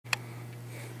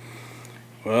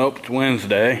Well, it's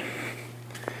Wednesday.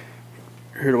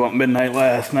 Heard about midnight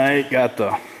last night. Got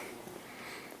the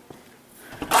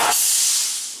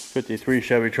 53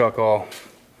 Chevy truck all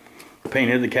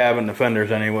painted, the cabin, the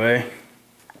fenders anyway.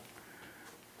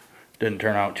 Didn't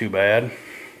turn out too bad.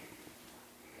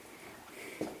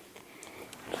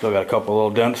 Still got a couple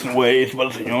little dents and waves, but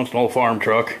it's, it's an old farm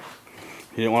truck.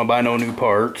 He didn't want to buy no new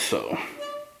parts, so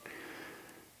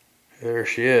there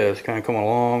she is. Kind of come a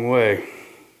long way.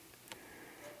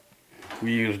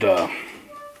 We used some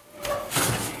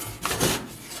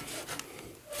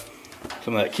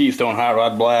of that Keystone Hot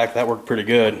Rod Black. That worked pretty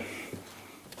good.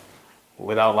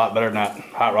 Without a lot better than that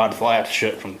Hot Rod Flats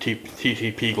shit from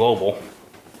TTP Global.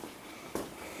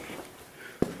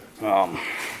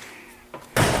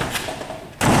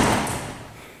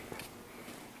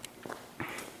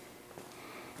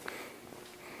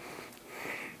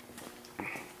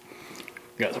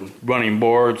 Got some running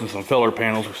boards and some filler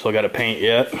panels we still got to paint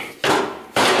yet.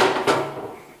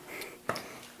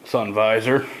 Sun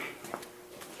visor.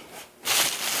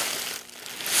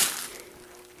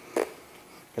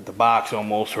 Got the box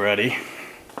almost ready.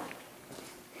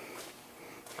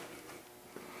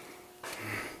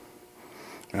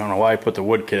 I don't know why I put the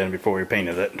wood kit in before we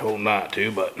painted it. Told them not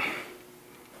to, but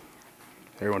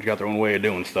everyone's got their own way of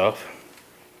doing stuff.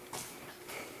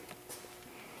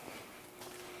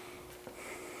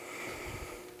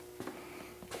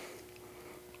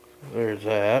 There's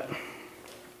that.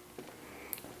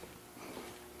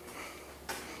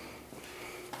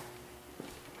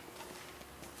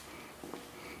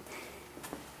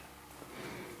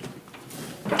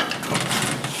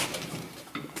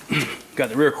 Got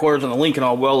the rear quarters on the Lincoln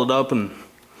all welded up and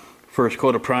first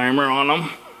coat of primer on them.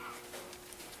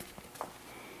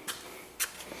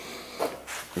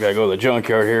 We gotta go to the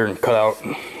junkyard here and cut out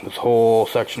this whole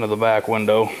section of the back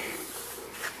window.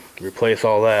 Replace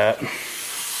all that. It's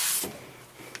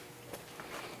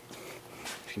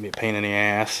gonna be a pain in the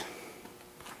ass.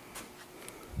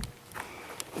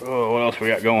 Oh, what else we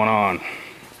got going on?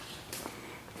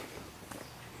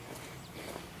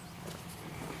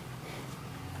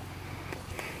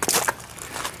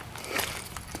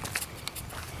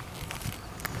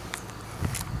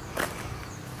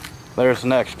 There's the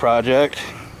next project.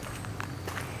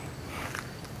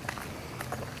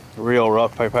 Real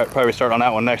rough. Probably start on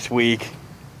that one next week.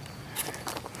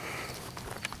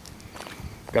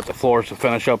 Got the floors to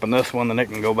finish up in this one, then it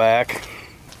can go back.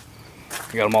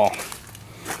 We got them all.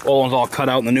 Old ones all cut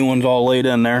out and the new ones all laid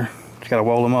in there. Just gotta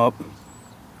weld them up.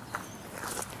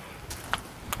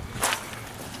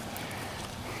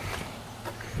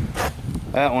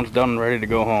 That one's done and ready to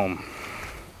go home.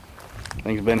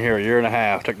 Thing's been here a year and a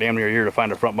half. Took damn near a year to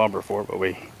find a front bumper for it, but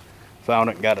we found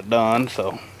it and got it done,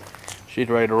 so she's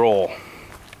ready to roll.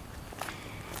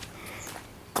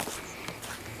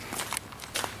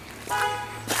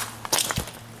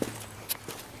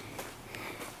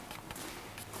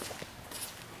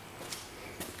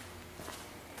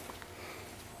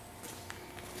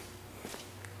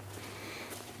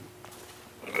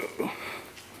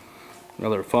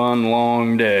 Another fun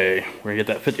long day. We're gonna get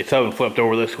that 57 flipped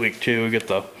over this week too. Get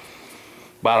the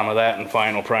bottom of that in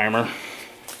final primer.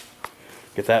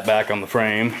 Get that back on the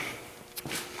frame.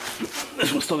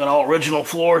 This one's still got all original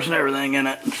floors and everything in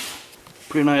it.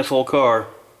 Pretty nice little car.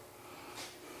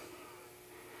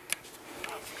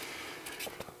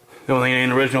 The only thing that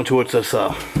ain't original to it's this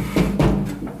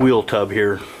wheel tub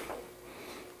here.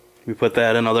 We put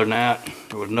that in. Other than that,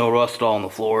 there was no rust at all on the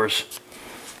floors.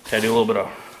 Had to do a little bit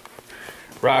of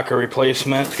rocker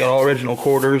replacement. It's got all original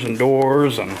quarters and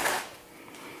doors and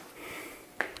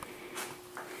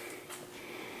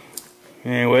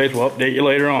anyways, we'll update you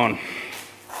later on.